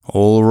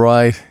All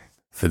right,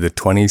 for the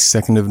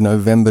 22nd of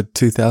November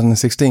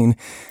 2016,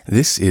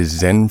 this is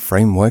Zen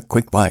Framework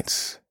Quick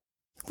Bites.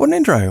 What an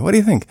intro, what do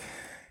you think?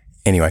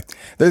 Anyway,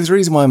 there's a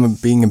reason why I'm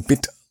being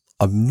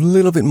a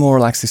little bit more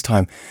relaxed this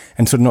time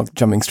and sort of not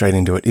jumping straight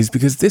into it is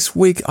because this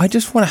week I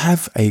just want to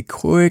have a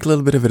quick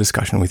little bit of a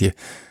discussion with you.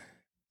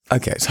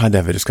 Okay, it's hard to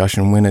have a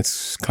discussion when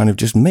it's kind of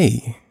just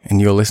me and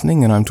you're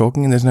listening and I'm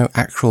talking and there's no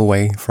actual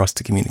way for us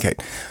to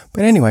communicate.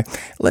 But anyway,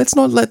 let's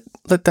not let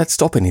that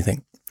stop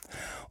anything.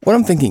 What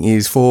I'm thinking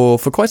is for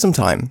quite some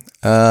time,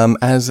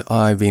 as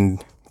I've been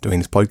doing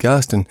this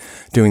podcast and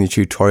doing the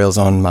tutorials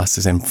on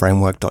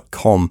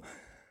masterzenframework.com,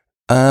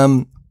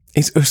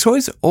 it's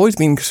always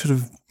been sort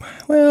of,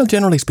 well,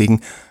 generally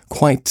speaking,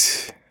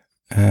 quite,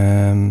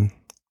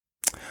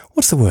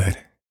 what's the word?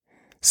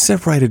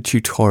 Separated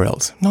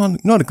tutorials.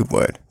 Not a good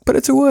word, but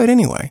it's a word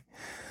anyway.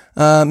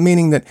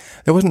 Meaning that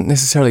there wasn't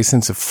necessarily a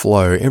sense of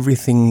flow.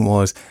 Everything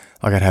was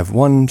like I'd have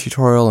one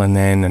tutorial and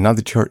then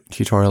another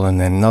tutorial and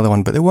then another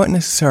one, but they weren't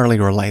necessarily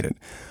related.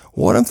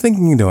 What I'm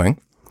thinking of doing,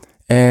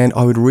 and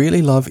I would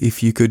really love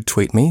if you could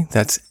tweet me,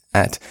 that's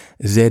at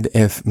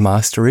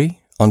ZFMastery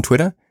on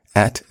Twitter,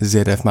 at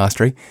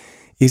ZFMastery,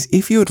 is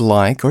if you would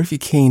like, or if you're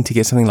keen to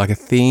get something like a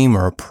theme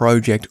or a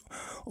project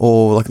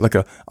or like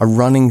a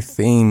running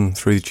theme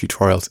through the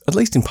tutorials, at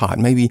least in part,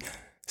 maybe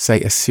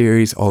say a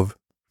series of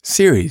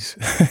tutorials,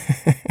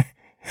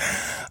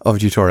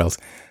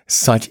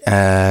 such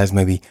as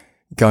maybe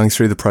going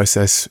through the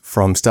process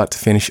from start to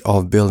finish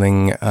of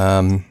building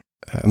a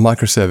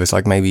microservice,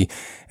 like maybe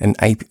a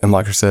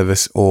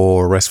microservice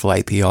or a RESTful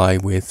API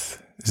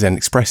with Zen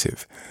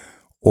Expressive,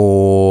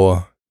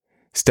 or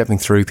stepping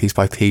through piece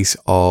by piece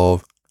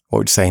of, what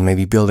would you say,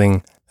 maybe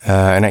building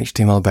an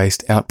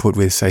HTML-based output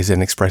with, say,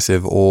 Zen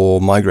Expressive, or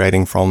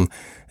migrating from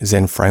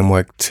Zen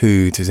Framework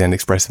 2 to Zen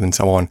Expressive and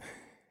so on.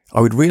 I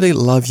would really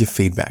love your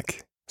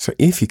feedback. So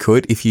if you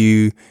could,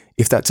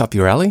 if that's up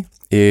your alley,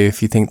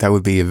 if you think that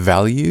would be of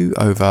value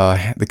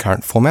over the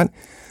current format,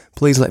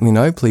 please let me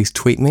know. Please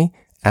tweet me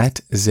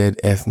at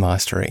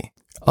ZFMastery.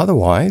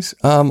 Otherwise,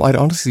 I'd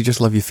honestly just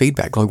love your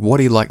feedback. Like, what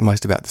do you like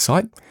most about the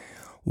site?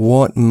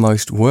 What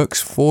most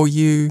works for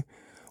you?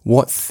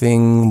 What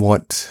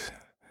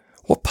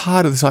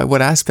part of the site,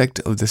 what aspect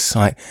of the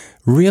site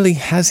really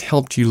has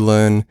helped you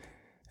learn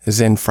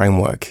Zen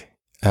Framework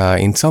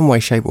in some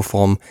way, shape or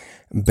form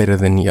better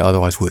than you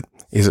otherwise would?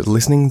 Is it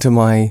listening to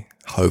my,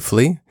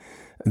 hopefully,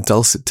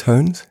 dulcet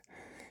tones?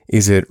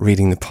 Is it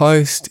reading the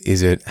post?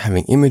 Is it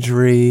having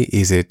imagery?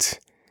 Is it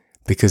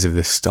because of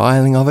the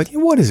styling of it?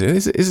 What is it?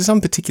 Is it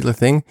some particular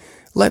thing?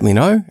 Let me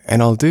know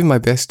and I'll do my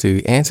best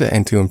to answer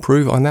and to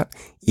improve on that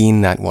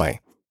in that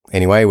way.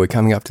 Anyway, we're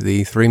coming up to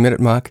the 3-minute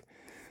mark.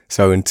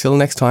 So until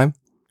next time,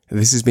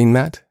 this has been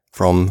Matt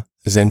from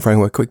Zen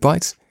Framework Quick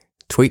Bites.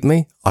 Tweet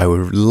me. I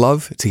would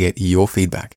love to get your feedback.